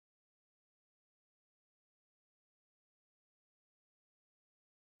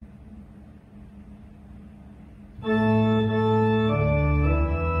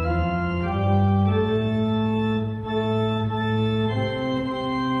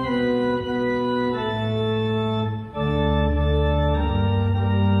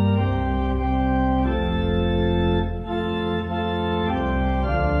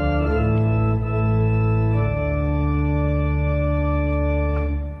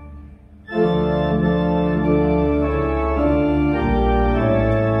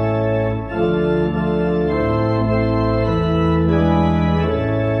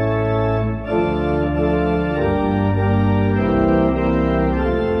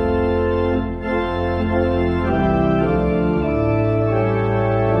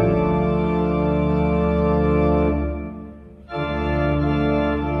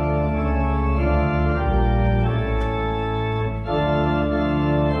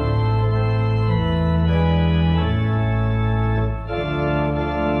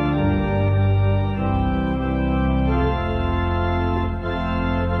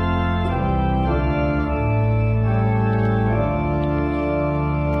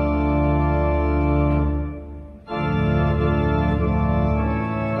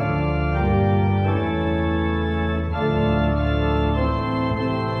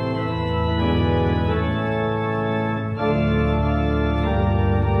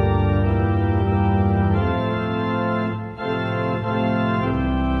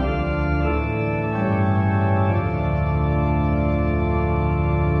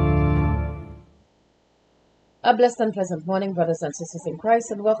A blessed and pleasant morning, brothers and sisters in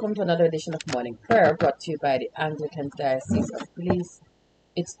Christ, and welcome to another edition of Morning Prayer brought to you by the Anglican Diocese of Belize.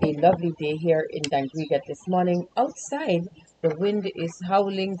 It's a lovely day here in Dangriga this morning. Outside, the wind is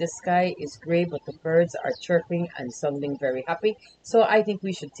howling, the sky is grey, but the birds are chirping and sounding very happy. So I think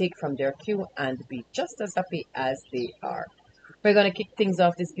we should take from their cue and be just as happy as they are. We're going to kick things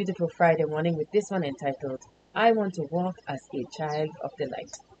off this beautiful Friday morning with this one entitled, I Want to Walk as a Child of the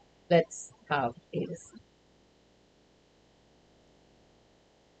Light. Let's have a listen.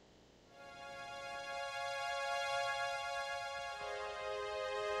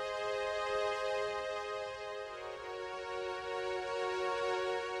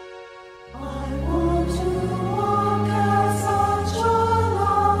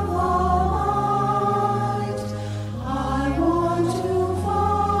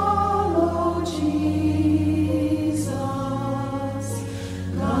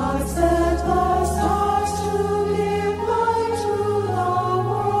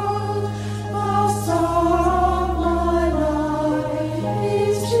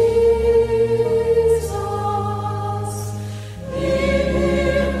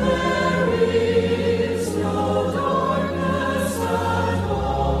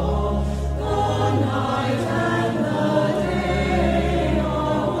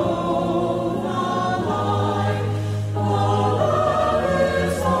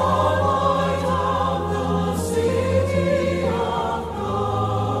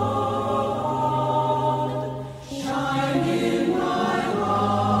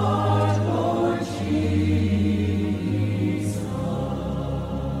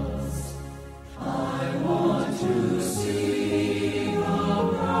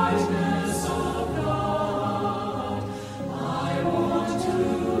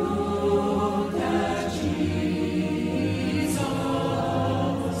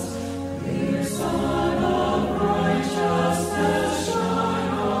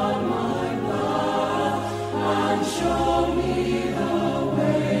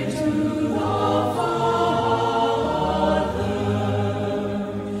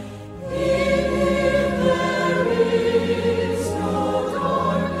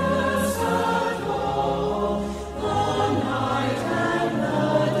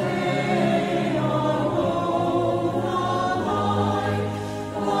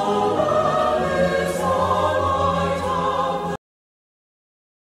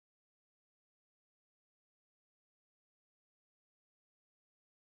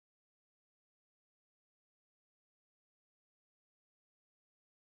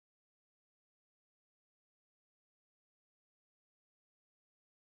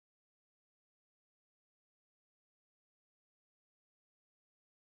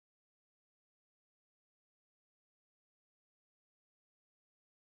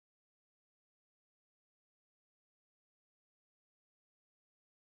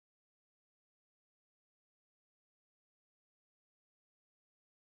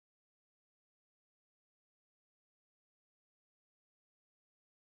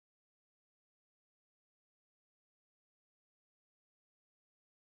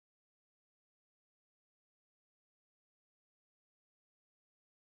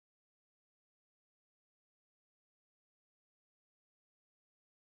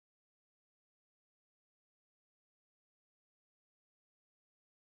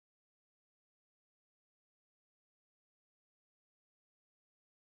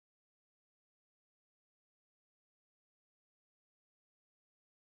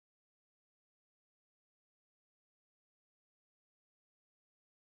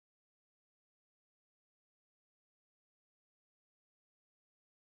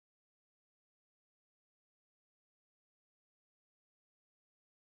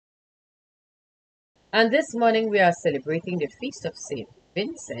 And this morning we are celebrating the feast of Saint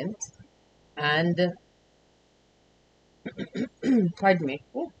Vincent and, pardon me,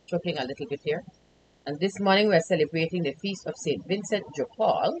 choking a little bit here. And this morning we are celebrating the feast of Saint Vincent de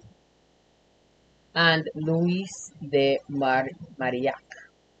Paul and Luis de Marillac.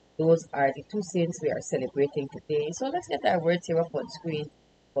 Those are the two saints we are celebrating today. So let's get our words here up on screen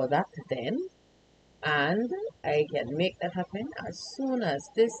for that then. And I can make that happen as soon as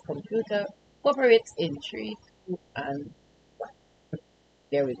this computer cooperates in 3, 2, and 1.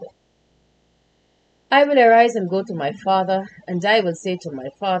 There we go. I will arise and go to my father, and I will say to my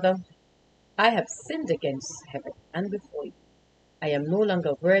father, I have sinned against heaven and before you. I am no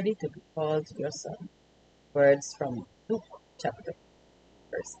longer worthy to be called your son. Words from Luke chapter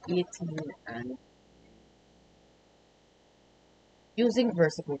verse 18 and using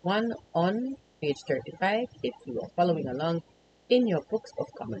versicle 1 on page 35 if you are following along in your books of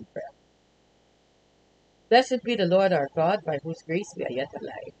common prayer. Blessed be the Lord our God, by whose grace we are yet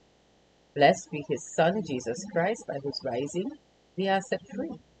alive. Blessed be his Son, Jesus Christ, by whose rising we are set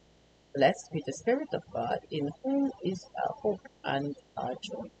free. Blessed be the Spirit of God, in whom is our hope and our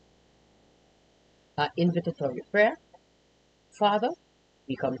joy. Our invitatory prayer. Father,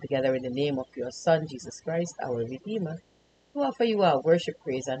 we come together in the name of your Son, Jesus Christ, our Redeemer, to offer you our worship,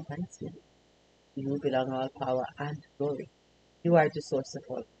 praise, and thanksgiving. To you belong all power and glory. You are the source of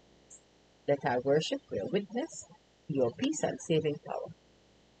all. Let our worship bear witness to your peace and saving power.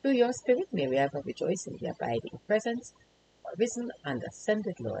 Through your Spirit may we ever rejoice in the abiding presence of our risen and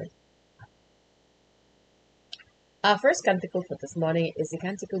ascended Lord. Our first canticle for this morning is the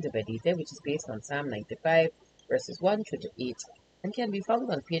Canticle de Vedite, which is based on Psalm 95, verses 1 through to 8, and can be found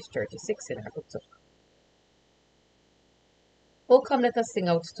on page 36 in our books of. Oh, come, let us sing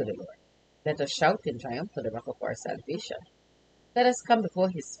out to the Lord. Let us shout in triumph to the rock of our salvation. Let us come before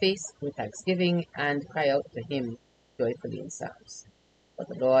his face with thanksgiving and cry out to him joyfully in psalms. For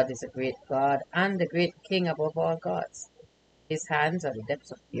the Lord is a great God and a great King above all gods. His hands are the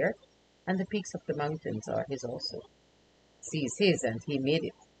depths of the earth, and the peaks of the mountains are his also. The sea is his, and he made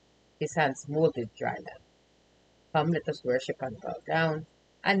it. His hands molded dry land. Come, let us worship and bow down,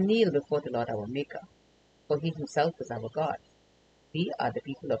 and kneel before the Lord our Maker. For he himself is our God. We are the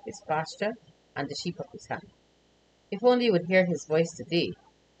people of his pasture, and the sheep of his hand. If only you would hear his voice today,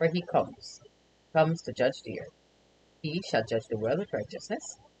 for he comes to judge the earth. He shall judge the world with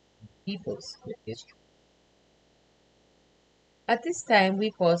righteousness, and peoples with his truth. At this time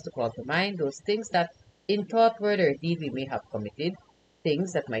we pause to call to mind those things that in thought, word, or deed we may have committed,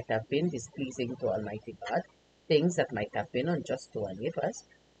 things that might have been displeasing to Almighty God, things that might have been unjust to our neighbors,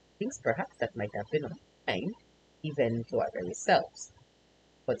 things perhaps that might have been unkind, even to our very selves.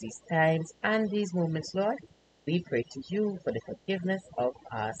 For these times and these moments, Lord, we pray to you for the forgiveness of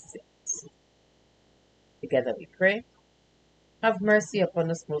our sins. Together we pray. Have mercy upon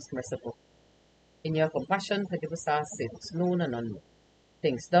us, most merciful. In your compassion, forgive us our sins, known and unknown,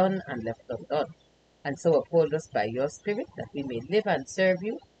 things done and left undone, and so uphold us by your Spirit, that we may live and serve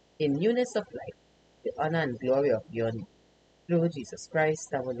you in newness of life, the honor and glory of your name. Through Jesus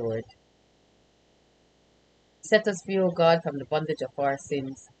Christ our Lord. Set us free, O God, from the bondage of our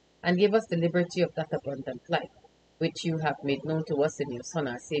sins, and give us the liberty of that abundant life, which you have made known to us in your Son,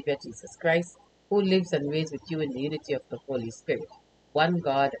 our Saviour, Jesus Christ, who lives and reigns with you in the unity of the Holy Spirit, one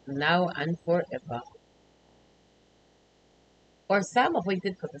God, now and forever. Our psalm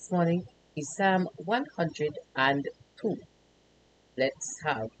appointed for this morning is Psalm 102. Let's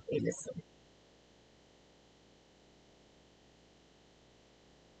have a listen.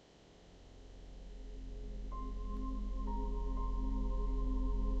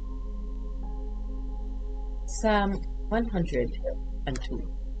 Psalm 102.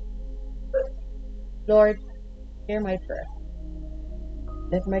 Lord, hear my prayer.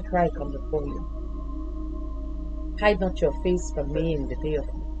 Let my cry come before you. Hide not your face from me in the day of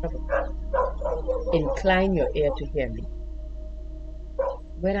my trouble. Incline your ear to hear me.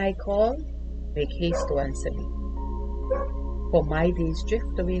 When I call, make haste to answer me. For my days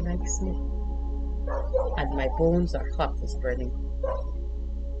drift away like smoke, and my bones are hot as burning.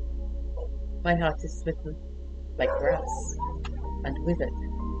 My heart is smitten like grass, and withered,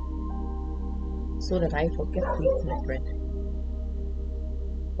 so that I forget to eat my bread.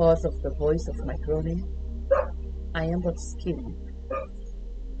 Because of the voice of my groaning, I am but skin.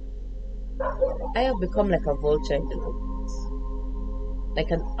 I have become like a vulture in the woods,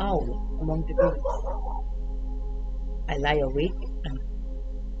 like an owl among the birds. I lie awake and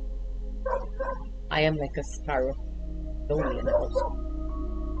I am like a sparrow, lonely in the house.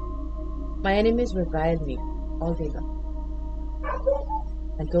 My enemies revile me all day long,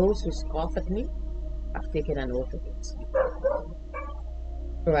 and those who scoff at me have taken an oath against me.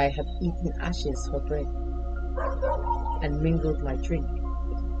 For I have eaten ashes for bread, and mingled my drink.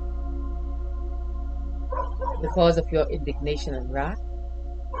 Because of your indignation and wrath,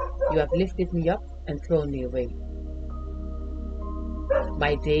 you have lifted me up and thrown me away.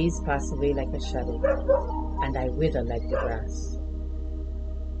 My days pass away like a shadow, and I wither like the grass.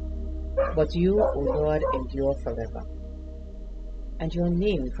 But you, O Lord, endure forever, and your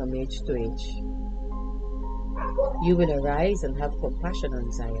name from age to age. You will arise and have compassion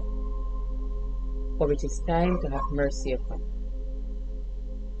on Zion, for it is time to have mercy upon it.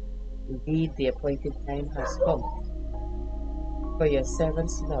 Indeed, the appointed time has come, for your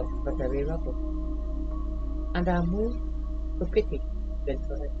servants' love for very rubble, and are moved to pity when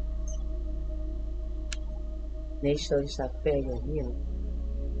corrected. Nations shall fear your name,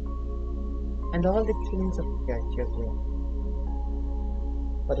 and all the kings of the earth your glory.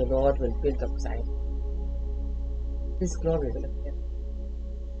 For the Lord will build up Zion, His glory will appear.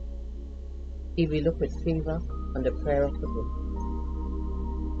 He will look with favor on the prayer of the good.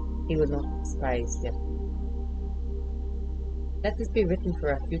 He will not despise them. Let this be written for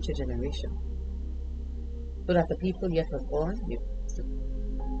our future generation, so that the people yet unborn may praise the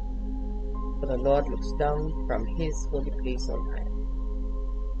Lord. For the Lord looks down from his holy place on high.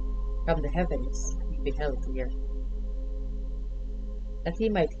 From the heavens he beheld the earth, that he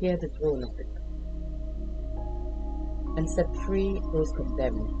might hear the groan of the earth, and set free those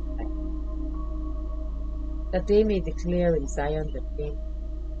condemned, that they may declare in Zion the name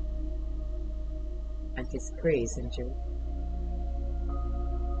and his praise in Jerusalem.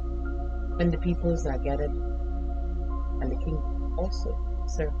 When the peoples are gathered, and the kingdom also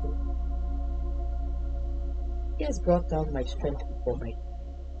circle, he has brought down my strength before my feet.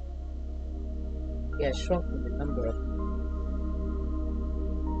 He has shortened the number of them.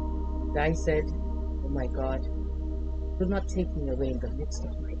 And I said, O my God, do not take me away in the midst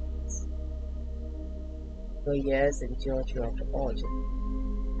of my days. Your years endure throughout all generations.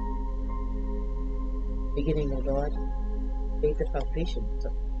 Beginning, O Lord, lay the foundations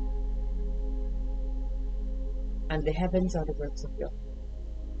of, and the heavens are the works of your hand.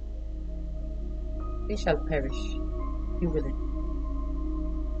 They shall perish, you will endure.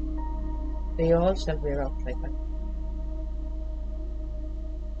 They all shall wear out like a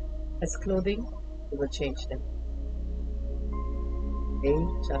as clothing, you will change them. They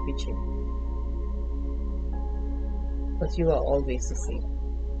shall be changed. But you are always the same,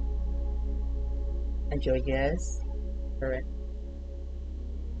 and your years forever.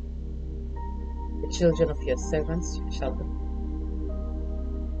 The children of your servants shall be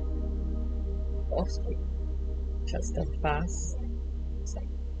offspring, shall stand fast.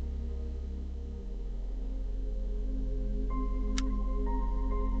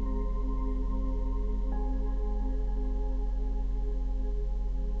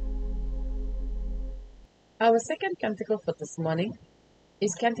 Our second canticle for this morning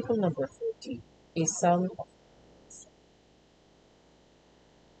is canticle number 40, a song of praise.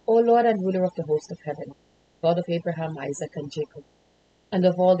 O Lord and ruler of the host of heaven, God of Abraham, Isaac, and Jacob, and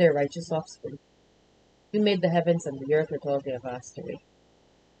of all their righteous offspring, you made the heavens and the earth with all their vast array.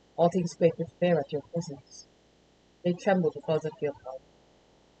 All things quake with fear at your presence. They tremble because of your power.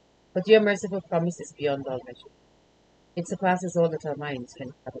 But your merciful promise is beyond all measure. It surpasses all that our minds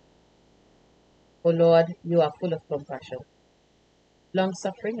can fathom. O Lord, you are full of compassion,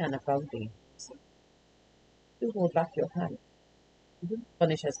 long-suffering, and abounding in mercy. You hold back your hand. You do not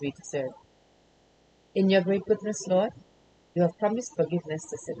punish as we deserve. In your great goodness, Lord, you have promised forgiveness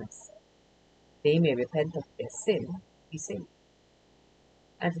to sinners. They may repent of their sin, be saved.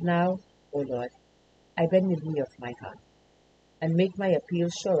 And now, O Lord, I bend the knee of my heart, and make my appeal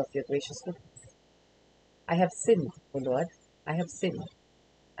sure of your gracious goodness. I have sinned, O Lord, I have sinned,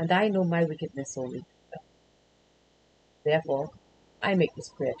 and I know my wickedness only. Therefore, I make this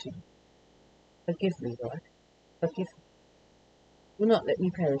prayer to you. Forgive me, Lord, forgive me. Do not let me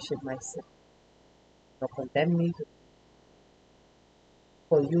perish in my sin, nor condemn me to.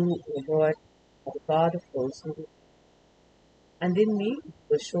 For you, O Lord, are the God of those who do, and in me you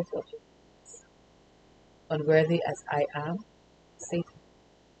will show forth your goodness. Unworthy as I am, save me,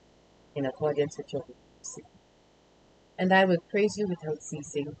 in accordance with your mercy. And I will praise you without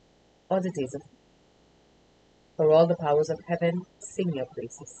ceasing all the days of my life. For all the powers of heaven sing your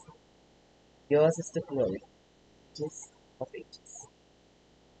praises. Yours is the glory, ages of ages.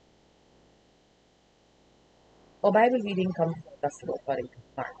 Our Bible reading comes from the Gospel according to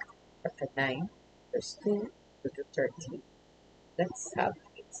Mark, chapter 9, verse 2 to 13. Let's have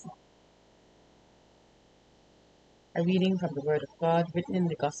it. A reading from the Word of God written in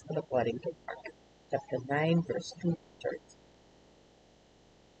the Gospel according to Mark, chapter 9, verse 2 to 13.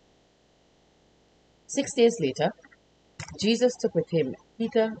 6 days later, Jesus took with him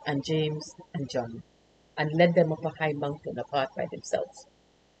Peter and James and John, and led them up a high mountain apart by themselves.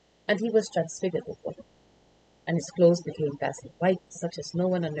 And he was transfigured before them, and his clothes became dazzling white, such as no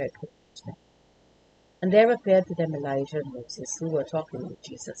one on earth could touch them. And there appeared to them Elijah and Moses, who were talking with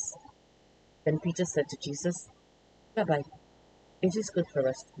Jesus. Then Peter said to Jesus, Rabbi, it is good for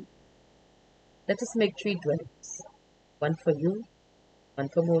us to eat. Let us make 3 dwellings, one for you, one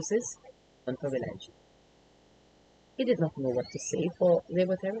for Moses, one for Elijah. He did not know what to say, for they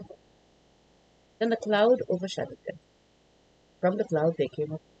were terrified. Then the cloud overshadowed them. From the cloud there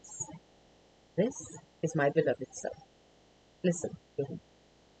came a voice. This is my beloved Son. Listen to him.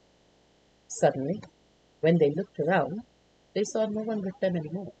 Suddenly, when they looked around, they saw no one with them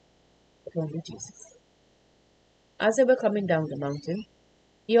anymore, but only Jesus. As they were coming down the mountain,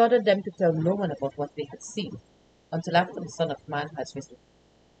 he ordered them to tell no one about what they had seen until after the Son of Man has risen.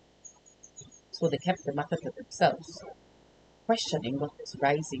 So they kept the matter to themselves, questioning what was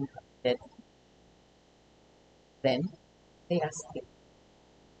rising from the dead. Then they asked him,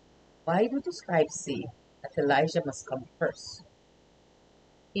 "Why do the scribes say that Elijah must come first?"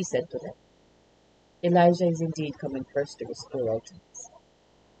 He said to them, "Elijah is indeed coming first to restore all things.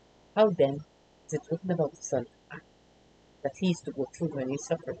 How then is it written about the Son of Man that he is to go through many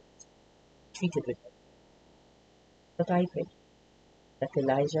sufferings, treated with them? But I think that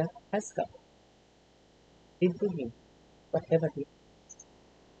Elijah has come, did to him whatever he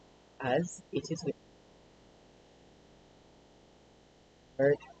as it is written,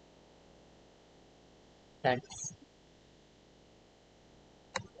 word, thanks."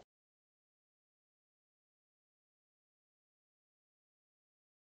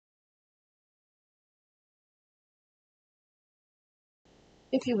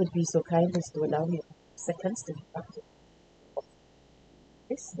 If you would be so kind as to allow me a few seconds to get back to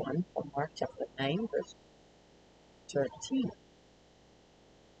this one from Mark chapter 9, verse 13.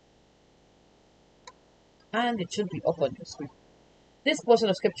 And it should be up on the screen. This portion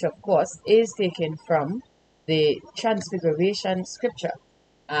of scripture, of course, is taken from the Transfiguration scripture.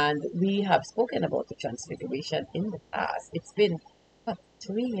 And we have spoken about the Transfiguration in the past. It's been, what,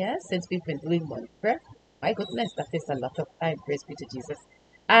 3 years since we've been doing one prayer? My goodness, that is a lot of time. Praise be to Jesus.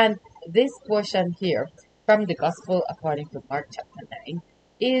 And this portion here from the Gospel according to Mark chapter 9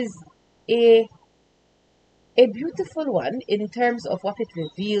 is a beautiful one in terms of what it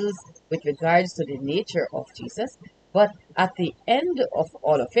reveals with regards to the nature of Jesus. But at the end of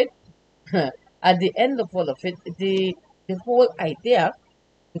all of it, at the end of all of it, the whole idea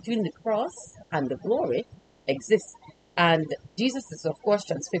between the cross and the glory exists. And Jesus is, of course,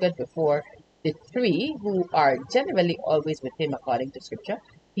 transfigured before the three who are generally always with him according to scripture: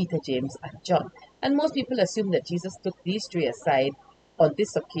 Peter, James, and John. And most people assume that Jesus took these three aside on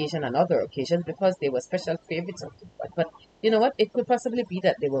this occasion and other occasions because they were special favorites of God. But you know what? It could possibly be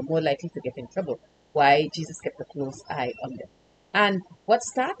that they were more likely to get in trouble. Why Jesus kept a close eye on them. And what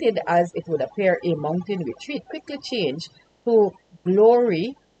started as, it would appear, a mountain retreat quickly changed to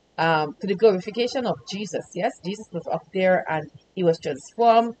glory, to the glorification of Jesus. Yes, Jesus was up there and he was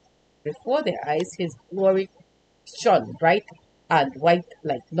transformed before their eyes. His glory shone bright and white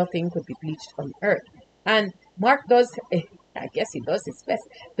like nothing could be bleached on earth. And Mark does, I guess he does his best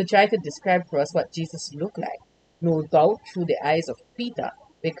to try to describe for us what Jesus looked like. No doubt through the eyes of Peter,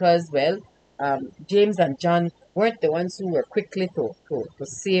 because, well, James and John weren't the ones who were quickly to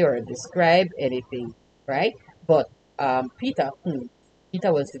say or describe anything, right? But Peter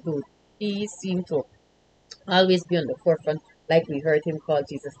was the dude. He seemed to always be on the forefront, like we heard him call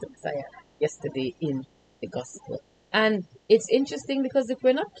Jesus the Messiah yesterday in the gospel. And it's interesting because if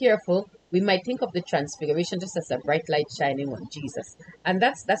we're not careful, we might think of the transfiguration just as a bright light shining on Jesus. And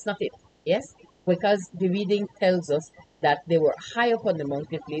that's not it. Yes? Because the reading tells us that they were high up on the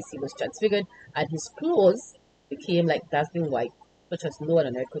mountain place, he was transfigured, and his clothes became like dazzling white, such as no one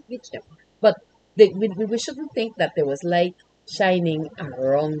on earth could reach them. But we shouldn't think that there was light shining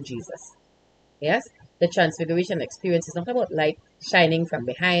around Jesus. Yes, the transfiguration experience is not about light shining from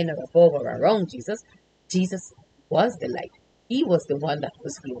behind or above or around Jesus. Jesus was the light. He was the one that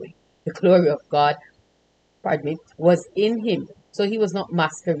was glowing. The glory of God, pardon me, was in him. So he was not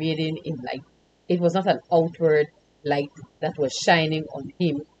masquerading in light. It was not an outward light that was shining on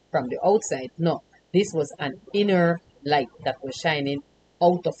him from the outside. No, this was an inner light that was shining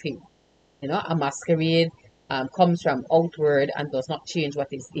out of him. You know, a masquerade comes from outward and does not change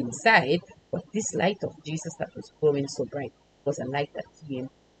what is inside. But this light of Jesus that was glowing so bright was a light that came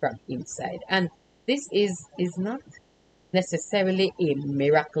from inside. And this is not necessarily a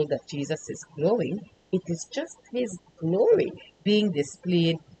miracle that Jesus is glowing. It is just his glory being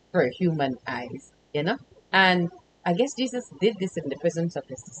displayed for human eyes, you know? And I guess Jesus did this in the presence of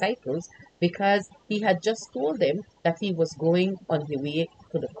his disciples because he had just told them that he was going on the way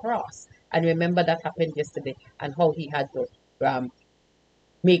to the cross. And remember that happened yesterday, and how he had to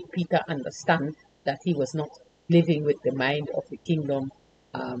make Peter understand that he was not living with the mind of the kingdom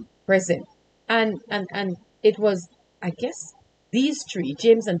present. And it was, I guess, these three,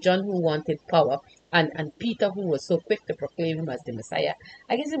 James and John, who wanted power, and Peter, who was so quick to proclaim him as the Messiah.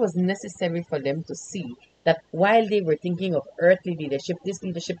 I guess it was necessary for them to see that while they were thinking of earthly leadership, this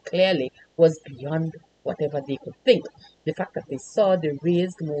leadership clearly was beyond whatever they could think. The fact that they saw the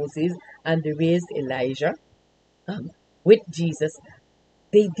raised Moses and the raised Elijah with Jesus,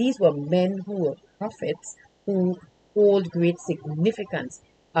 these were men who were prophets who hold great significance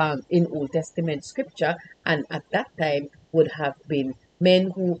in Old Testament scripture, and at that time would have been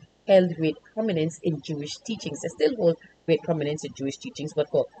men who held great prominence in Jewish teachings. They still hold great prominence in Jewish teachings, but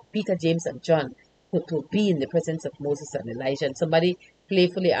for Peter, James, and John to be in the presence of Moses and Elijah. And somebody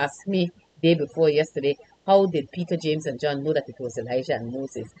playfully asked me day before yesterday, how did Peter, James, and John know that it was Elijah and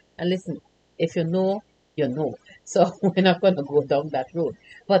Moses? And listen, if you know, you know. So we're not going to go down that road.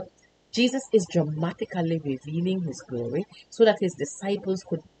 But Jesus is dramatically revealing his glory so that his disciples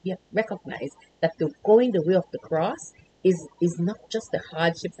could recognize that the going the way of the cross is not just the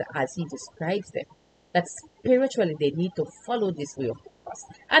hardships as he describes them, that spiritually they need to follow this way of the cross.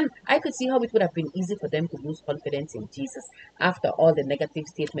 And I could see how it would have been easy for them to lose confidence in Jesus after all the negative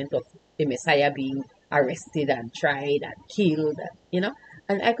statement of the Messiah being arrested and tried and killed,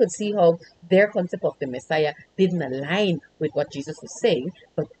 and I could see how their concept of the Messiah didn't align with what Jesus was saying,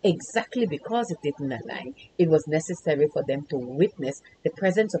 but exactly because it didn't align, it was necessary for them to witness the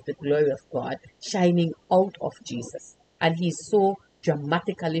presence of the glory of God shining out of Jesus. And he so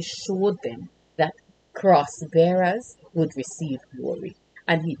dramatically showed them that cross bearers would receive glory.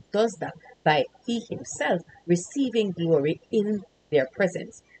 And he does that by he himself receiving glory in their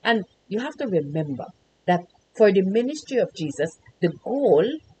presence. And you have to remember that for the ministry of Jesus, the goal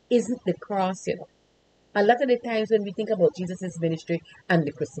isn't the cross, A lot of the times when we think about Jesus' ministry and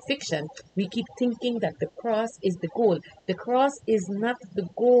the crucifixion, we keep thinking that the cross is the goal. The cross is not the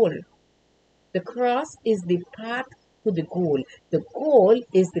goal. The cross is the path to the goal. The goal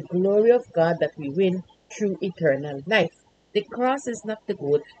is the glory of God that we win through eternal life. The cross is not the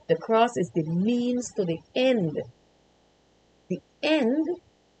goal. The cross is the means to the end. The end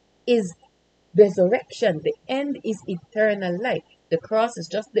is resurrection. The end is eternal life. The cross is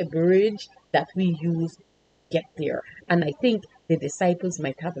just the bridge that we use to get there. And I think the disciples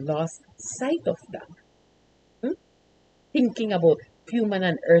might have lost sight of that. Thinking about human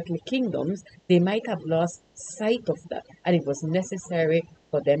and earthly kingdoms, they might have lost sight of that. And it was necessary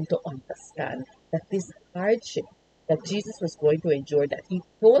for them to understand that this hardship that Jesus was going to endure, that he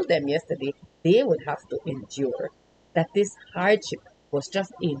told them yesterday they would have to endure, that this hardship was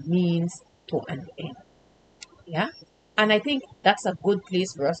just a means to an end. Yeah? And I think that's a good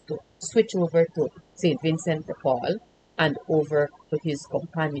place for us to switch over to St. Vincent de Paul and over to his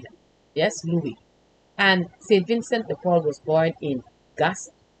companion. Yes, Louis. And St. Vincent de Paul was born in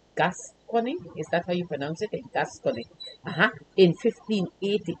Gascony. Is that how you pronounce it? In Gascony. In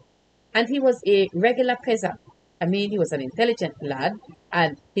 1580. And he was a regular peasant. I mean, he was an intelligent lad,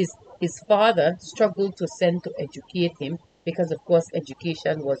 and his father struggled to send to educate him because, of course,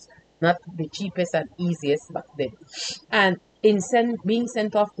 education was not the cheapest and easiest back then. And in being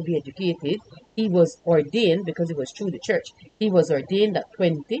sent off to be educated, he was ordained, because it was through the church, he was ordained at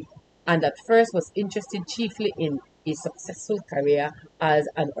 20, and at first was interested chiefly in a successful career as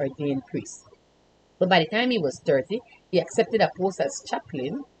an ordained priest. But by the time he was 30, he accepted a post as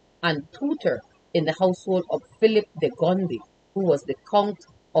chaplain and tutor in the household of Philip de Gondi, who was the count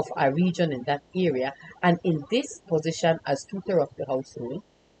of a region in that area. And in this position as tutor of the household,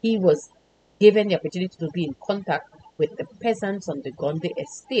 he was given the opportunity to be in contact with the peasants on the Gondi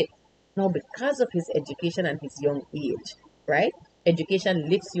estate. Now, because of his education and his young age, right? Education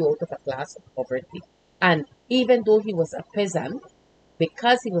lifts you out of a class of poverty. And even though he was a peasant,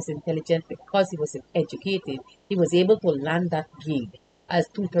 because he was intelligent, because he was educated, he was able to land that gig as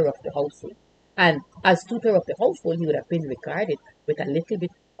tutor of the household. And as tutor of the household, he would have been regarded with a little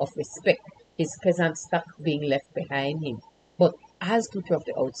bit of respect, his peasant stock being left behind him. But as tutor of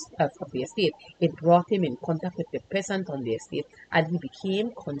the estate, it brought him in contact with the peasant on the estate, and he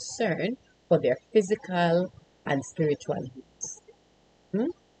became concerned for their physical and spiritual needs.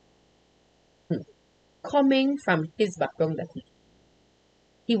 Coming from his background, that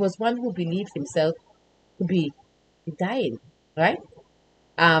he was one who believed himself to be dying, right?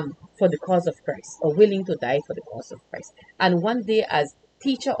 For the cause of Christ, or willing to die for the cause of Christ. And one day, as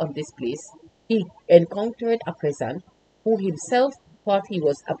teacher on this place, he encountered a peasant who himself thought he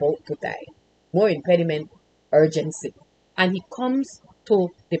was about to die. More impediment, urgency. And he comes to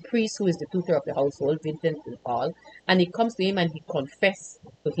the priest who is the tutor of the household, Vincent de Paul, and he comes to him and he confessed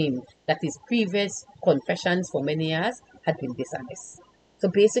to him that his previous confessions for many years had been dishonest. So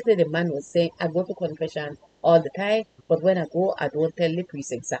basically the man was saying, I go to confession all the time, but when I go, I don't tell the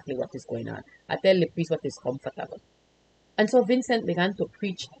priest exactly what is going on. I tell the priest what is comfortable. And so Vincent began to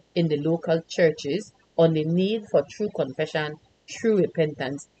preach in the local churches on the need for true confession, true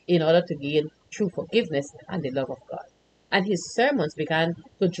repentance, in order to gain true forgiveness and the love of God. And his sermons began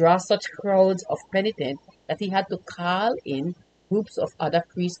to draw such crowds of penitents that he had to call in groups of other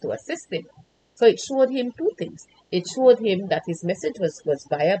priests to assist him. So it showed him two things. It showed him that his message was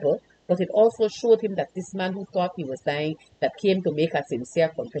viable, but it also showed him that this man who thought he was dying, that came to make a sincere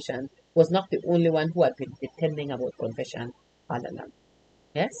confession, was not the only one who had been pretending about confession all along.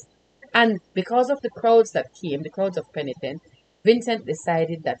 Yes? And because of the crowds that came, the crowds of penitents, Vincent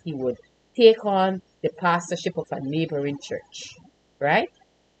decided that he would take on the pastorship of a neighboring church, right?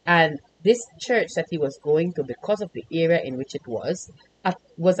 And this church that he was going to, because of the area in which it was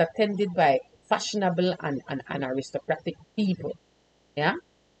attended by fashionable and aristocratic people. Yeah?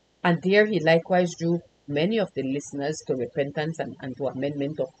 And there he likewise drew many of the listeners to repentance and to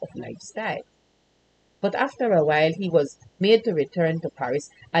amendment of lifestyle. But after a while, he was made to return to Paris,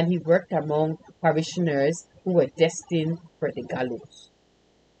 and he worked among parishioners who were destined for the gallows.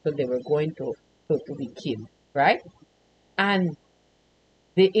 So they were going to be killed, right? And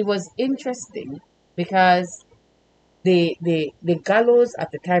it was interesting because the gallows at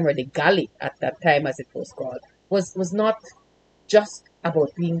the time, or the galley at that time as it was called, was not just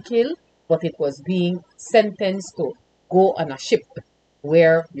about being killed, but it was being sentenced to go on a ship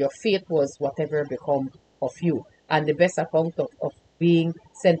where your fate was whatever become of you. And the best account of being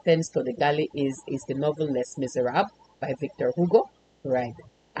sentenced to the galley is the novel Les Miserables by Victor Hugo, right?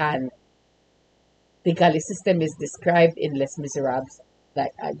 And the galley system is described in Les Miserables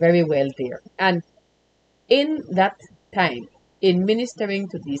like very well there. And in that time, in ministering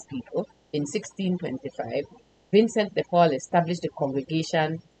to these people in 1625, Vincent de Paul established a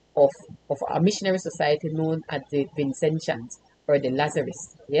congregation of, of a missionary society known as the Vincentians or the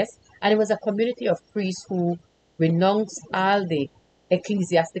Lazarists. Yes? And it was a community of priests who renounced all the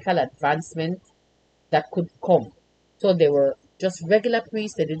ecclesiastical advancement that could come. So they were just regular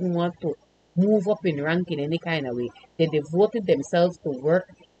priests. They didn't want to move up in rank in any kind of way. They devoted themselves to work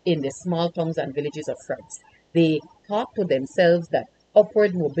in the small towns and villages of France. They thought to themselves that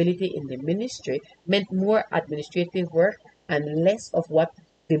upward mobility in the ministry meant more administrative work and less of what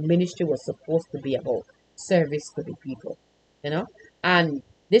the ministry was supposed to be about, service to the people, you know. And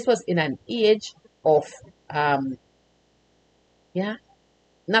this was in an age of yeah,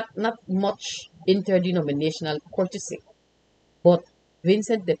 not much interdenominational courtesy. But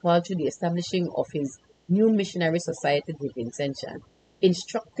Vincent de Paul, through the establishing of his new missionary society, the Vincentian,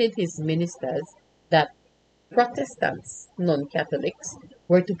 instructed his ministers that Protestants, non-Catholics,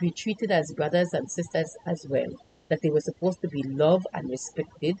 were to be treated as brothers and sisters as well, that they were supposed to be loved and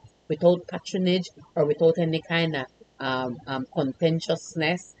respected without patronage or without any kind of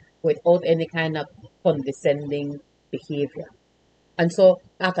contentiousness, without any kind of condescending behavior. And so,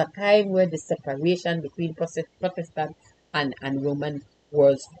 at a time where the separation between Protestant and Roman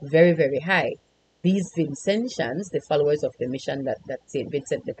was very, very high, these Vincentians, the followers of the mission that St.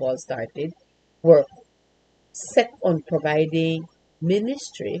 Vincent de Paul started, were set on providing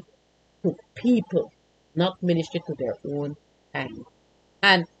ministry to people, not ministry to their own kind.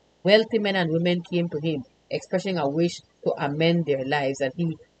 And wealthy men and women came to him, expressing a wish to amend their lives, and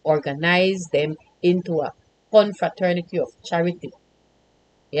he organized them into a confraternity of charity.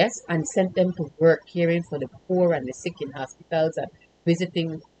 Yes, and sent them to work caring for the poor and the sick in hospitals and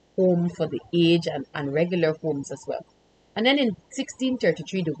visiting home for the aged and regular homes as well. And then in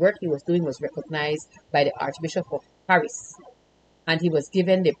 1633, the work he was doing was recognized by the Archbishop of Paris, and he was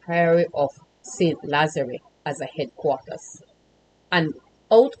given the priory of Saint Lazare as a headquarters. And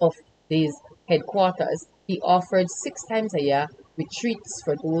out of these headquarters, he offered 6 times a year retreats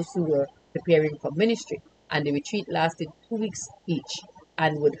for those who were preparing for ministry. And the retreat lasted 2 weeks each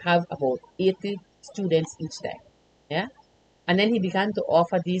and would have about 80 students each time. Yeah? And then he began to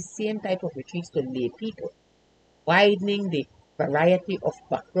offer these same type of retreats to lay people, widening the variety of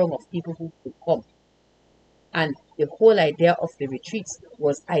background of people who could come. And the whole idea of the retreats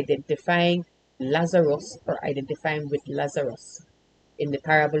was identifying Lazarus or identifying with Lazarus in the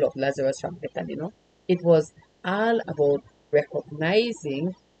parable of Lazarus from Bethany. It was all about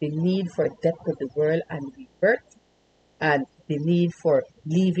recognizing the need for death to the world and rebirth, and the need for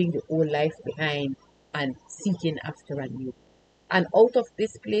leaving the old life behind and seeking after a new. And out of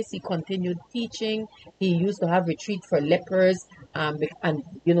this place, he continued teaching. He used to have retreat for lepers, and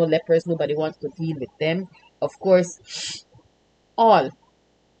lepers, nobody wants to deal with them. Of course,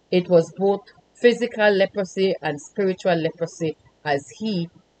 it was both physical leprosy and spiritual leprosy as he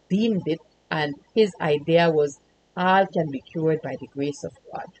deemed it, and his idea was all can be cured by the grace of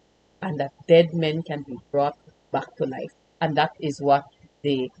God, and that dead men can be brought back to life. And that is what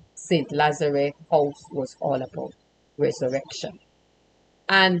the St. Lazare house was all about, resurrection.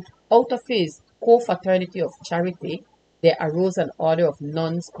 And out of his co-fraternity of charity, there arose an order of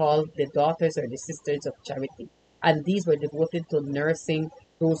nuns called the Daughters or the Sisters of Charity. And these were devoted to nursing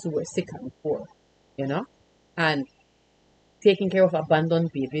those who were sick and poor, And taking care of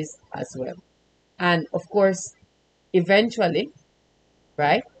abandoned babies as well. And of course, eventually,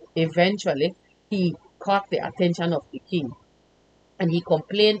 right? Eventually, he caught the attention of the king, and he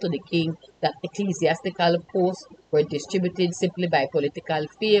complained to the king that ecclesiastical posts were distributed simply by political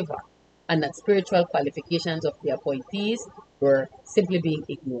favor, and that spiritual qualifications of the appointees were simply being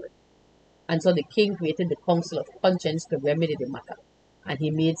ignored. And so the king created the Council of Conscience to remedy the matter. And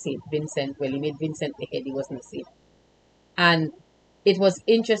he made St. Vincent, well, he made Vincent the head, he wasn't a saint. And it was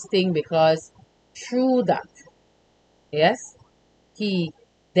interesting because through that, yes, he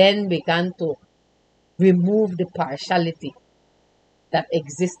then began to remove the partiality that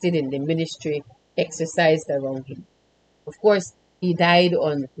existed in the ministry exercised around him. Of course, he died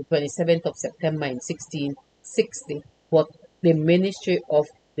on the 27th of September in 1660, but the ministry of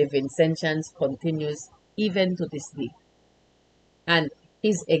the Vincentians continues even to this day. And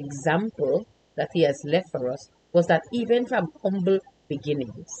his example that he has left for us was that even from humble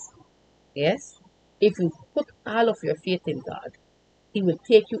beginnings, yes, if you put all of your faith in God, he will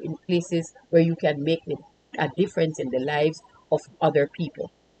take you in places where you can make a difference in the lives of other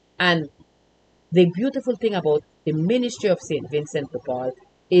people. And the beautiful thing about the ministry of St. Vincent de Paul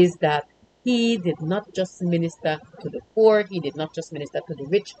is that he did not just minister to the poor, he did not just minister to the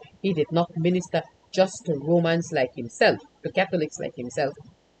rich, he did not minister just to Romans like himself, to Catholics like himself.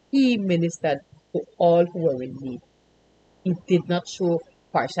 He ministered to all who were in need. He did not show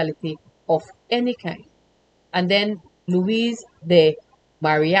partiality of any kind. And then Louise de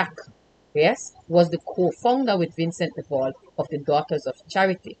Marillac, yes, was the co-founder with Vincent de Paul of the Daughters of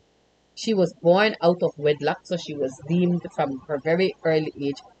Charity. She was born out of wedlock, so she was deemed from her very early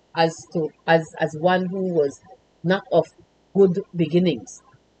age as one who was not of good beginnings.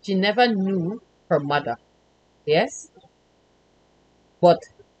 She never knew her mother, yes, but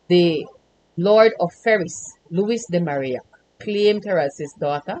the Lord of Ferris, Louis de Marillac, claimed her as his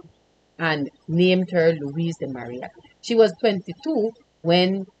daughter and named her Louise de Marillac. She was 22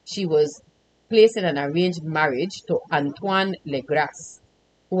 when she was placed in an arranged marriage to Antoine Legras,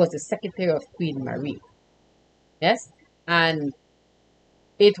 who was the secretary of Queen Marie. Yes, and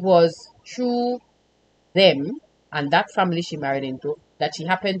it was through them and that family she married into that she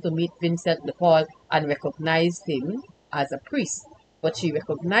happened to meet Vincent de Paul and recognized him as a priest. But she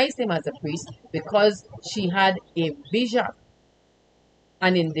recognized him as a priest because she had a vision.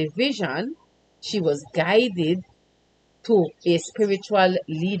 And in the vision, she was guided to a spiritual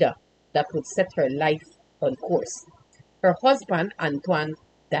leader that would set her life on course. Her husband, Antoine,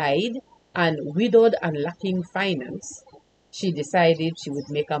 died, and widowed and lacking finance, she decided she would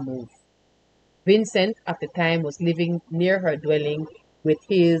make a move. Vincent, at the time, was living near her dwelling with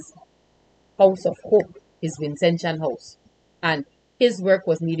his House of Hope, his Vincentian house. And his work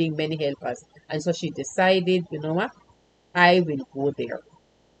was needing many helpers. And so she decided, you know what? I will go there.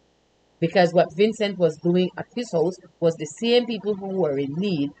 Because what Vincent was doing at his house was the same people who were in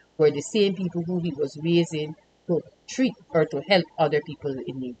need were the same people who he was raising to treat or to help other people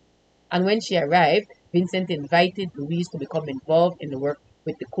in need. And when she arrived, Vincent invited Louise to become involved in the work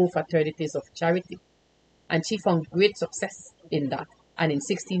with the co-fraternities of charity. And she found great success in that. And in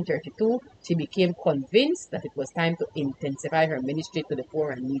 1632, she became convinced that it was time to intensify her ministry to the poor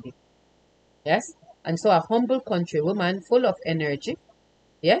and needy. Yes? And so a humble countrywoman full of energy,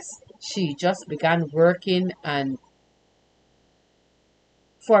 yes, she just began working, and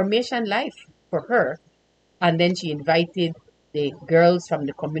formation life for her. And then she invited the girls from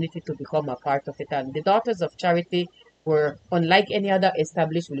the community to become a part of it. And the Daughters of Charity were unlike any other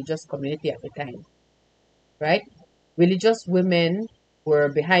established religious community at the time, right? Religious women were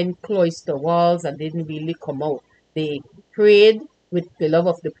behind cloister walls and didn't really come out. They prayed with the love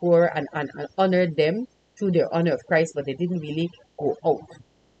of the poor and honored them through their honor of Christ, but they didn't really go out.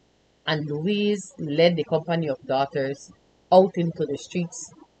 And Louise led the company of daughters out into the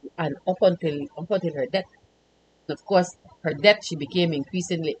streets and up until her death. And of course, her death, she became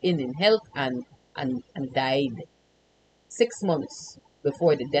increasingly in health and died 6 months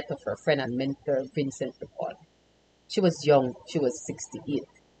before the death of her friend and mentor, Vincent de Paul. She was young, she was 68.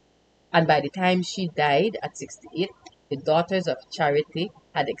 And by the time she died at 68, the Daughters of Charity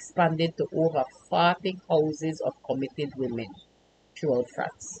had expanded to over 40 houses of committed women throughout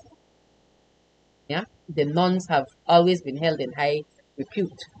France. Yeah, the nuns have always been held in high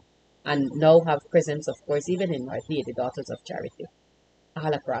repute and now have presence, of course, even in Marseille, the Daughters of Charity,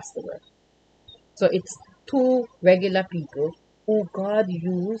 all across the world. So it's two regular people who God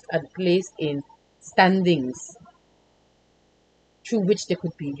used and placed in standings through which they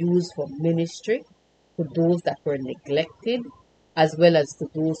could be used for ministry to those that were neglected, as well as to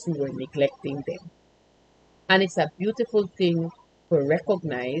those who were neglecting them. And it's a beautiful thing to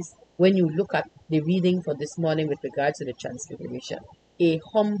recognize when you look at the reading for this morning with regards to the Transfiguration. A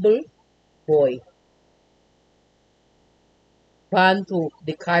humble boy born to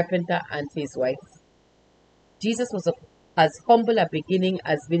the carpenter and his wife. Jesus was as humble a beginning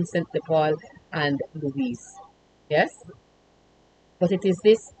as Vincent de Paul and Louise. Yes? But it is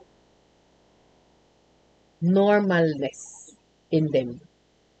this normalness in them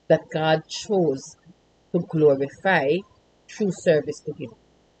that God chose to glorify through service to Him.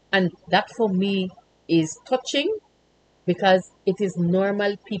 And that for me is touching because it is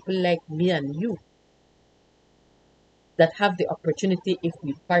normal people like me and you that have the opportunity, if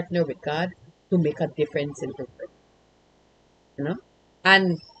we partner with God, to make a difference in the world. You know?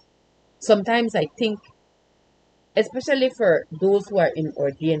 And sometimes I think, especially for those who are in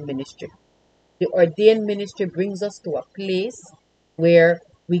ordained ministry, the ordained ministry brings us to a place where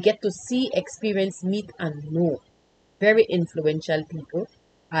we get to see, experience, meet, and know very influential people,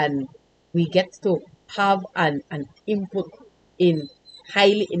 and we get to have an input in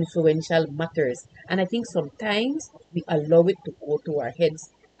highly influential matters. And I think sometimes we allow it to go to our heads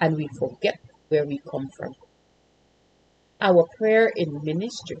and we forget where we come from. Our prayer in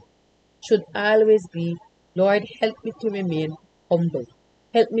ministry should always be, Lord, help me to remain humble.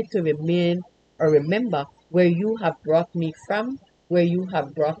 Help me to remain or remember where you have brought me from, where you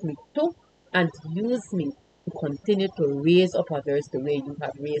have brought me to, and use me to continue to raise up others the way you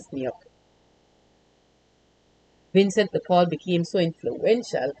have raised me up. Vincent de Paul became so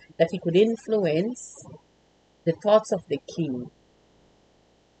influential that he could influence the thoughts of the king.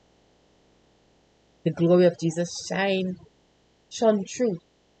 The glory of Jesus shone through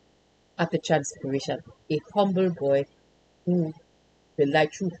at the Transfiguration. A humble boy through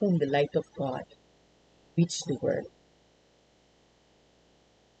whom the light of God reached the world.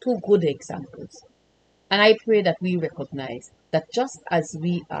 Two good examples. And I pray that we recognize that just as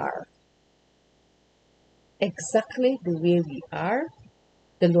we are, exactly the way we are,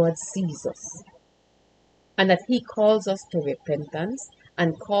 the Lord sees us. And that He calls us to repentance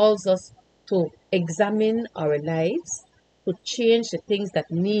and calls us to examine our lives, to change the things that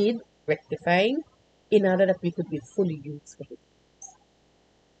need rectifying in order that we could be fully used for Him.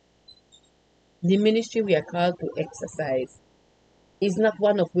 The ministry we are called to exercise is not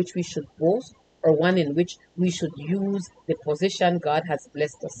one of which we should boast or one in which we should use the position God has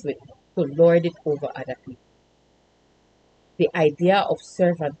blessed us with to lord it over other people. The idea of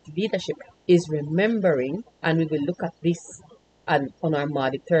servant leadership is remembering, and we will look at this on our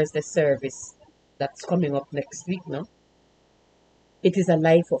Maundy Thursday service that's coming up next week now. It is a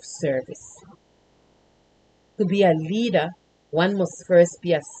life of service. To be a leader, one must first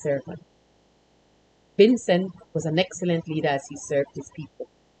be a servant. Vincent was an excellent leader as he served his people.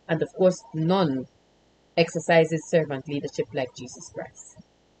 And of course, none exercises servant leadership like Jesus Christ.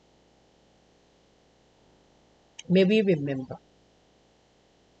 May we remember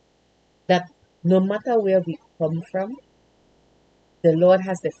that no matter where we come from, the Lord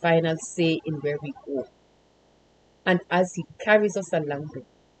has the final say in where we go. And as He carries us along the way,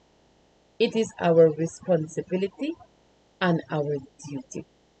 it is our responsibility and our duty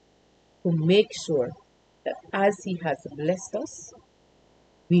to make sure that as He has blessed us,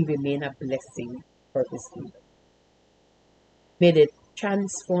 we remain a blessing for His kingdom. May the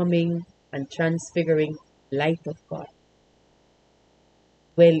transforming and transfiguring light of God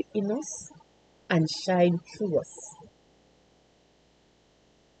dwell in us and shine through us,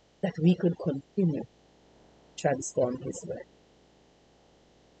 that we could continue to transform His word.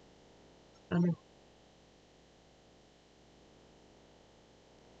 Amen.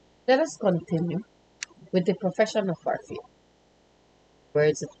 Let us continue with the profession of our faith.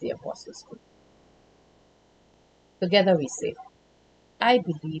 Words of the Apostles' Creed. Together we say, I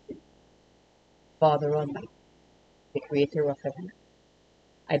believe in Father Almighty, the Creator of heaven.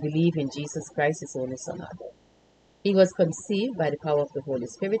 I believe in Jesus Christ, His only Son, our Lord. He was conceived by the power of the Holy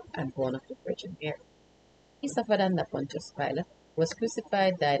Spirit and born of the Virgin Mary. He suffered under Pontius Pilate, was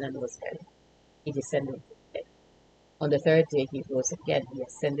crucified, died, and was buried. He descended into the dead. On the third day He rose again. He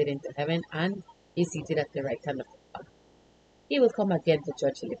ascended into heaven and is seated at the right hand of the Father. He will come again to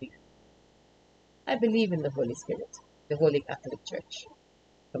judge the living. I believe in the Holy Spirit, the Holy Catholic Church,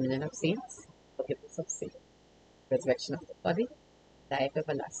 communion of saints, forgiveness of sin, resurrection of the body, life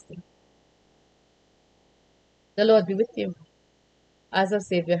everlasting. The Lord be with you. As our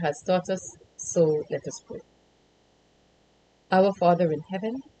Savior has taught us, so let us pray. Our Father in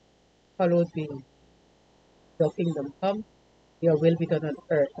heaven, hallowed be your kingdom come, your will be done on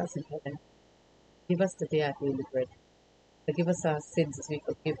earth as in heaven. Give us today our daily bread. Forgive us our sins as we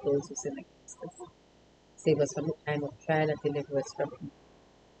forgive those who sin against us. Save us from the time of trial and deliver us from evil.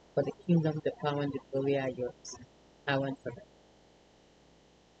 For the kingdom, the power, and the glory are yours, now and forever.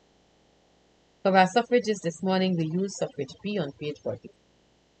 For our suffrages this morning, we use suffrage B on page 40.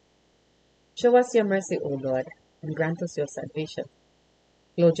 Show us your mercy, O Lord, and grant us your salvation.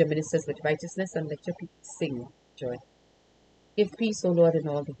 Clothe your ministers with righteousness, and let your people sing joy. Give peace, O Lord, in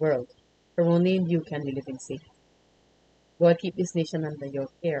all the world, for only in you can we live in safety. Lord, keep this nation under your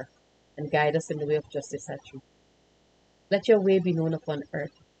care, and guide us in the way of justice and truth. Let your way be known upon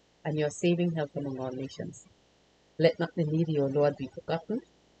earth, and your saving help among all nations. Let not the needy, O Lord, be forgotten,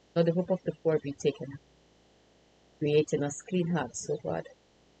 nor the hope of the poor be taken up. Create in us clean hearts, O God.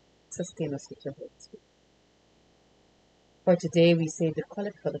 Sustain us with your Holy Spirit. For today we say the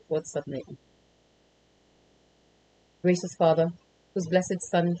collect for the fourth Sunday. Gracious Father, whose blessed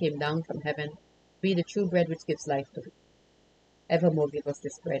Son came down from heaven, be the true bread which gives life to us. Evermore give us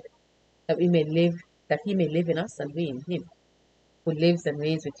this bread, that he may live in us and we in him, who lives and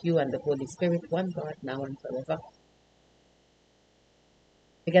reigns with you and the Holy Spirit, one God, now and forever.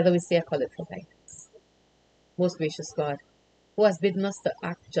 Together we say a collect for guidance. Most gracious God, who has bidden us to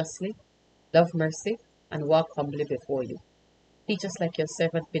act justly, love mercy, and walk humbly before you, teach us like your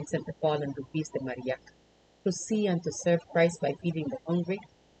servant Vincent de Paul and Louise de Marillac, to see and to serve Christ by feeding the hungry,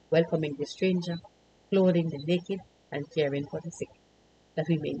 welcoming the stranger, clothing the naked, and caring for the sick, that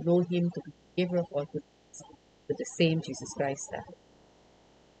we may know him to be the giver of all good things, with the same Jesus Christ.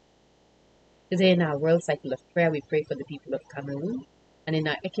 Today in our world cycle of prayer, we pray for the people of Cameroon, and in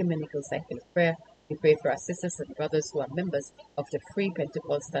our ecumenical cycle of prayer, we pray for our sisters and brothers who are members of the Free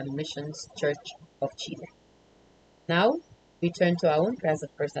Pentecostal Missions Church of Chile. Now, we turn to our own prayers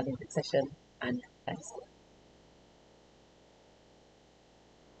of personal intercession and thanksgiving.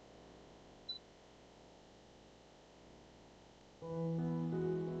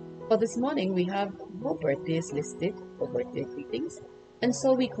 For this morning, we have no birthdays listed for birthday greetings, and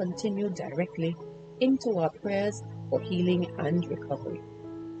so we continue directly into our prayers for healing and recovery.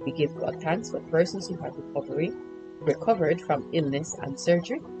 We give God thanks for persons who have recovered from illness and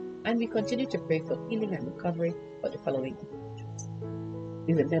surgery, and we continue to pray for healing and recovery for the following individuals.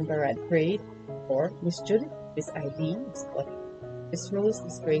 We remember and pray for Miss Judith, Miss Eileen, Miss Audrey, Miss Rose,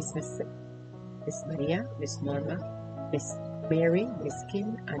 Miss Grace, Miss Maria, Miss Norma, Miss Mary, Miss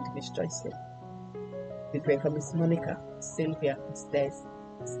Kim, and Miss Joycelyn. We pray for Miss Monica, Miss Sylvia, Miss Des,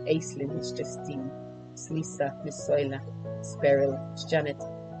 Miss Aislinn, Miss Justine, Miss Lisa, Miss Soila, Miss Beryl, Miss Janet,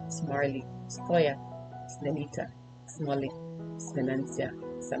 Miss Marley, Miss Toya, Miss Lenita, Miss Molly, Miss Menancia,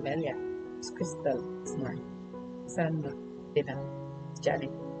 Miss Amelia, Miss Crystal, Miss Mark, Miss Alma, Dina, Miss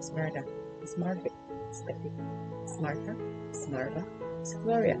Janet, Miss Marda, Miss Margaret, Miss Betty, Miss Martha, Miss Marva, Miss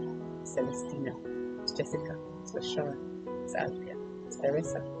Gloria, Miss Celestina, Miss Jessica, Miss LaShawn, Miss Althea, Miss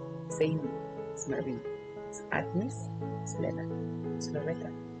Teresa, Miss Amy, Miss Marie, Miss Agnes, Miss Lena, Miss Loretta,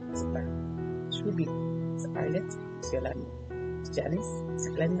 Miss Barb, Miss Ruby, Miss Arlette, Miss Yolanda, Miss Janice, Miss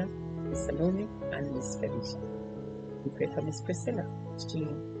Glenda, Miss Salome, and Miss Felicia. We pray for Miss Priscilla, Miss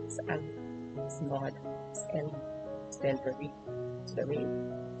Jean, Miss Anne, Miss Maud, Miss Ellen, Miss Delvery, Miss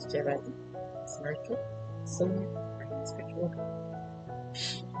Lorraine, Miss Geraldine, Miss Myrtle, Miss Sonia, and Miss Patricia.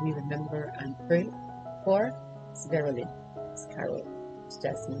 We remember and pray for Miss Verolyn, Miss Carol, Miss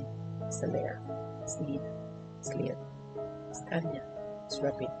Jasmine, Miss Alea, Miss Lee, Miss Leah, Miss Tanya, Miss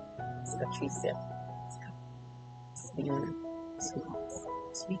Robin, Miss Patricia, Miss Kat, Miss Leona, Miss Louise,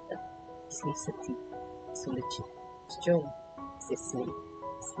 Miss Rita, Miss Lisa T, Miss Ulichi, Miss Joan, Miss Ismay,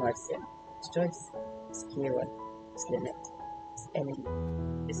 Miss Marcia, Miss Joyce, Miss Kira, Miss Lynette, Miss Emily,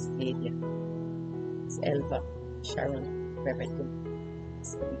 Miss Nadia, Miss Elva, Sharon, Reverend Lynn,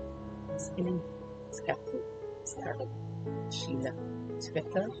 Miss Lee, Miss Elaine, Miss Kathleen, Miss Carol, Miss Sheila, Miss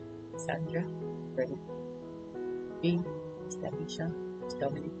Greta, Sandra, Bernie, Jean, Miss Tanisha, Miss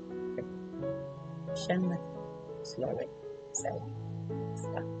Dominic, Miss Shanna, Miss Lauren, Miss Ellie, Miss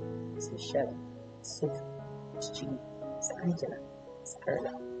Pat, Miss Michelle, Miss Sophie, Miss Jean, Miss Angela, Miss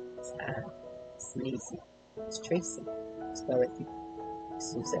Carla, Miss Anne, Miss Maisie, Miss Tracy, Miss Dorothy,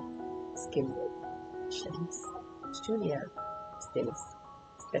 Miss Susan, Miss Kimberly, Miss Shanice, Miss Julianne, Miss Dennis,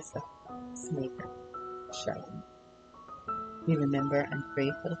 Miss Tessa, Miss Nathan, Miss Sharon. We remember and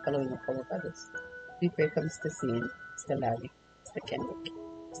pray for the following of our brothers. We pray for Mr. Zane, Mr. Larry, Mr. Kendrick,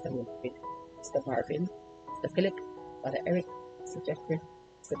 Mr. Wilfred, Mr. Marvin, Mr. Philip, Father Eric, Mr. Jeffrey,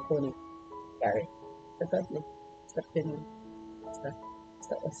 Mr. Tony, Gary, Mr. Dudley, Mr. Finley, Mr.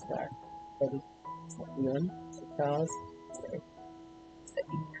 Oscar, Eddie, Mr. Leon, Mr. Charles, Mr. Ed, Mr.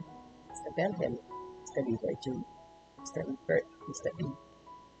 Ethan, Mr. Belden, Mr. Leroy Jr., Mr. Rupert, Mr. E,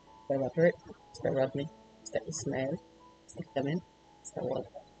 Mr. Robert, Mr. Rodney, Mr. Ismail, Mr. Clement, Mr. Walter,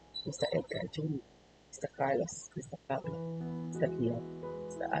 Mr. Edgar Jr., Mr. Carlos, Mr. Pablo, Mr. Ian,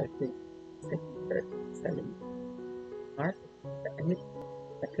 Mr. Alfred, Mr. Peter, Mr. Lee, Mark, Mr. Emmett,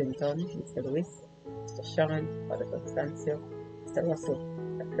 Mr. Clinton, Mr. Lewis, Mr. Sean, Mr. Constancio, Mr. Russell,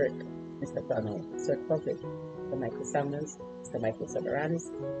 Mr. Kirk, Mr. Donald, Mr. Corbett, Mr. Michael Samuels, Mr. Michael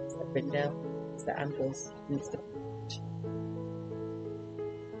Sabaranis, Mr. Brindell, Mr. Ambrose, Mr.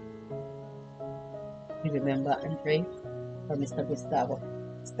 We remember and pray for Mr. Gustavo,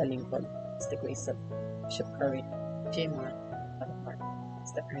 Mr. Lincoln, Mr. Grayson, Bishop Curry, J. Mark, Mother Mark,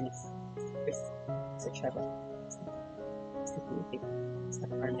 Mr. Ernest, Mr. Chris, Mr. Trevor, Mr. David, Mr.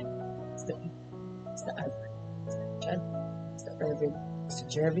 Carmen, Mr. Pete, Mr. Alfred, Mr. John, Mr. Irvin, Mr.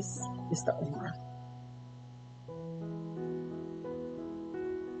 Jervis, Mr. Omar,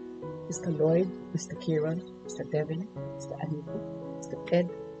 Mr. Lloyd, Mr. Kieran, Mr. Devin, Mr. Anibu, Mr. Ted,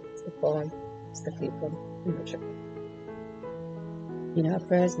 Mr. Paul, Mr. Clayton, and Richard. In our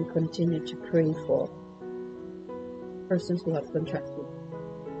prayers, we continue to pray for persons who have contracted.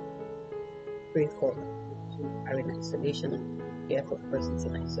 Pray for those who are in isolation, care for persons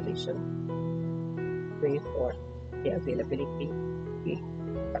in isolation. Pray for the availability of the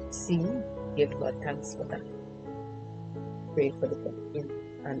vaccine. Give God thanks for that. Pray for the containment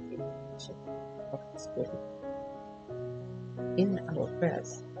and elimination of this COVID. In our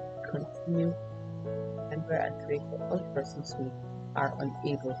prayers, continue remember and pray for all persons who are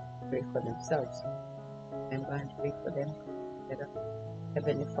unable to pray for themselves. Remember and pray for them together.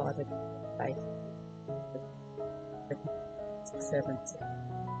 Heavenly Father, life, servants,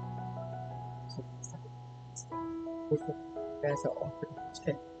 both of prayers are offered with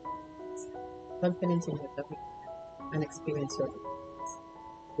strength, confidence in your loving and experience your goodness.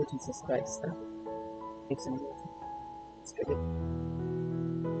 Through Jesus Christ, gives and spirit.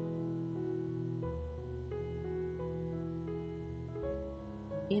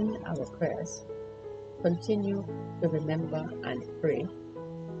 In our prayers, continue to remember and pray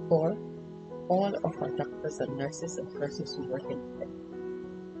for all of our doctors and nurses and persons who work in the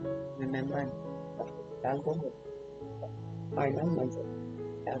remember Dr. Hidalgo, Arnold Menzel,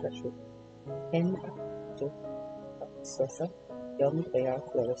 Alberto, Ken, Sosa, Young, Bayar,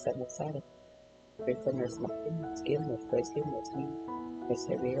 Flores, and Masada. Pray for Nurse Martin, Nurse Gill, Nurse Presley, Nurse Lee, Nurse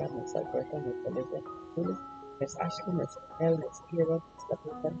Herrera, Nurse Alberta, Nurse Olivia, Nurse Ashley, Nurse Bell, Nurse Kira, Nurse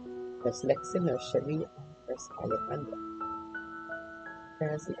Labuta, Nurse Lexi, Nurse Cherie, and Nurse Alejandra.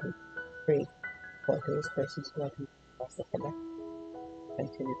 Prayers we can pray for those persons who have been lost of life.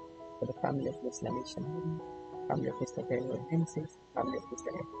 Continue for the family of Miss Lamisha, family of Mr. Gabriel Vincent, family of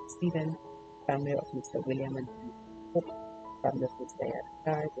Mr. Stephen, family of Mr. William and Hope, family of Mr.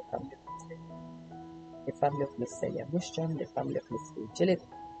 Yadkar, the family of Mr. Yamushjan, the family of Mr. Gillett,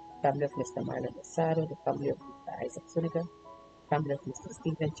 family of Mr. Marlon Asado, the family of Mr. Isaac Suniga, family of Mr.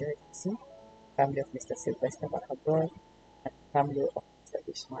 Stephen Jerickson, family of Mr. Sylvester Bacador, and family of Mr.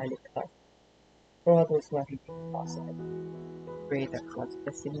 Ishmael Clark. For all those who have been possible, pray that God's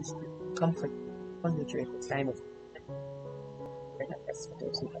blessings and comfort upon you during the time of pray that best for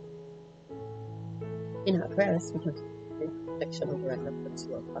those who have. In our prayers, we continue to pray for protection over our loved ones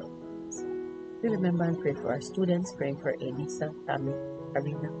who are families. We remember and pray for our students, praying for Elisa, Tammy,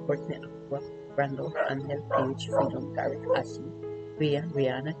 Karina, Courtney, Aqua, Brando, Angel, Paige, Freedom, Garrett, Ashley, Rhea,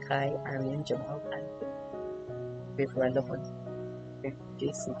 Rihanna, Kai, Arian, Jamal, and pray for our loved ones. Pray for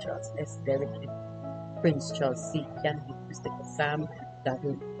Jason, Charles S., Derek, Prince Charles C., Candy, Christopher, Sam,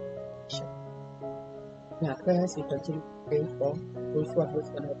 David, in our prayers, we continue to pray for those who have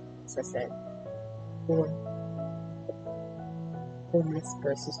lost one of suicide, for homeless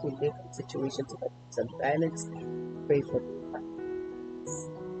persons who live in situations of abuse and violence. Pray for families.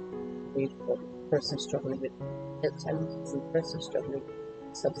 Pray for persons struggling with health challenges and persons struggling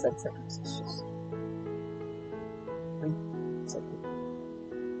with substance abuse issues.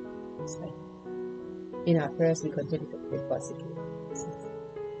 In our prayers, we continue to pray for security,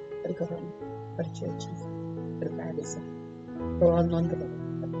 for the government, for the churches, for the private sector, for all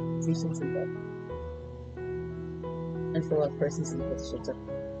non-governmental organizations involved, and for all persons in positions of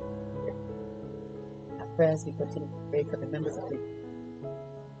prayer. In our prayers, we continue to pray for the members of the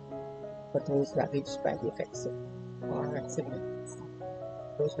for those ravaged by the effects of war and civil unrest,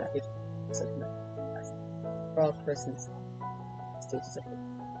 those ravaged by the effects of natural disaster, for all persons in stages of life.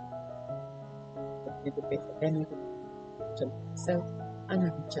 We pray for them, we pray myself and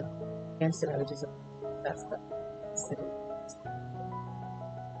our region against the ravages of disaster, civil unrest.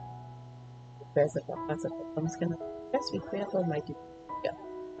 The prayers of our hearts of the tongues cannot express. We pray of Almighty God.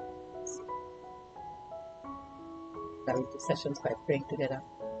 Our intercessions by praying together.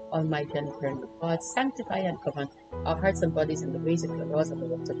 Almighty and eternal God, sanctify and govern our hearts and bodies in the ways of your laws and the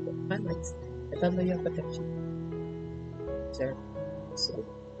works of your commandments. It's under your protection. Sir, so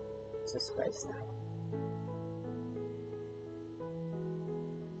Jesus Christ.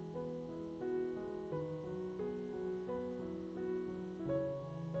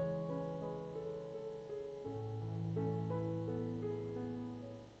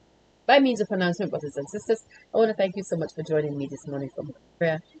 By means of announcement, brothers and sisters, I want to thank you so much for joining me this morning for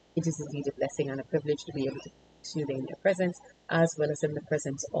prayer. It is indeed a blessing and a privilege to be able to tune in your presence as well as in the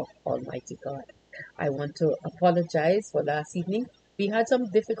presence of Almighty God. I want to apologize for last evening. We had some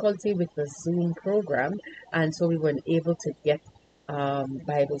difficulty with the Zoom program, and so we weren't able to get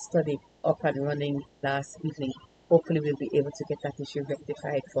Bible study up and running last evening. Hopefully, we'll be able to get that issue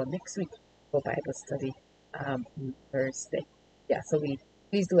rectified for next week for Bible study on Thursday. Yeah, so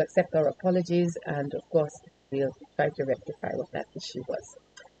please do accept our apologies, and of course, we'll try to rectify what that issue was.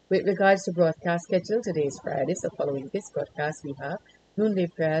 With regards to broadcast schedule, today is Friday, so following this broadcast, we have noonday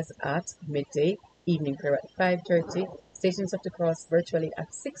prayers at midday, evening prayer at 5:30, Stations of the Cross virtually at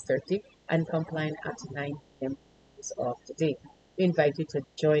 6:30, and Compline at 9 p.m. of today. We invite you to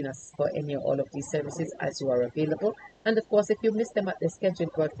join us for any or all of these services as you are available. And of course, if you miss them at the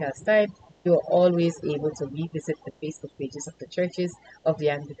scheduled broadcast time, you are always able to revisit the Facebook pages of the churches of the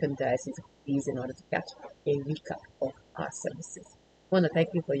Anglican Diocese of Belize in order to catch a recap of our services. I want to thank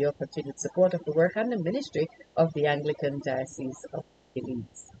you for your continued support of the work and the ministry of the Anglican Diocese of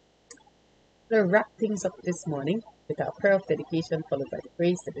Belize. We'll wrap things up this morning with our prayer of dedication, followed by the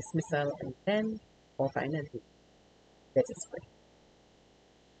praise, the dismissal, and then our final reading. Let us pray.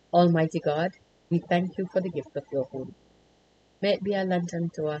 Almighty God, we thank you for the gift of your Holy. May it be a lantern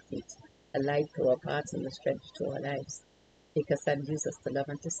to our feet, a light to our paths, and a strength to our lives. Take us and use us to love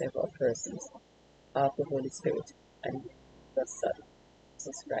and to serve our persons, of the Holy Spirit, and the Son,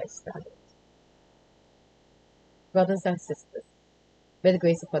 Jesus Christ. Brothers and sisters, may the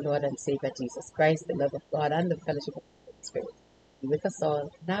grace of our Lord and Savior Jesus Christ, the love of God, and the fellowship of the Holy Spirit be with us all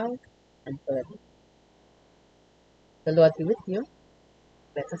now and forever. The Lord be with you.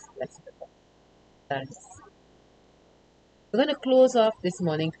 Let us bless the Lord. Thanks. We're going to close off this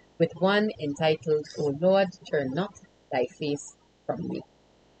morning with one entitled, O Lord, turn not thy face from me.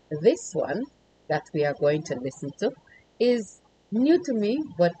 This one that we are going to listen to is new to me,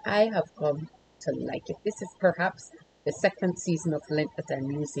 but I have come to like it. This is perhaps the second season of Lent that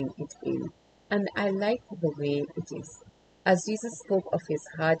I'm using it in, and I like the way it is. As Jesus spoke of his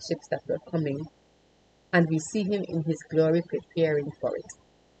hardships that were coming, and we see him in his glory preparing for it,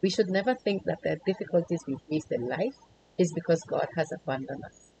 we should never think that the difficulties we face in life is because God has abandoned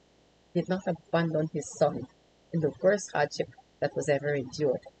us. He did not abandon his Son in the worst hardship that was ever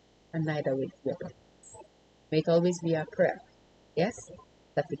endured, and neither will he abandon us. May it always be our prayer, yes,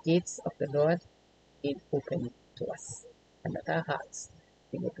 that the gates of the Lord be open to us, and that our hearts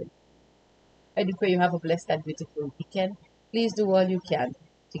be open. I do pray you have a blessed and beautiful weekend. Please do all you can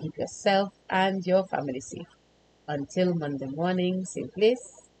to keep yourself and your family safe. Until Monday morning, same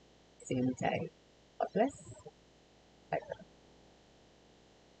place, same time. God bless.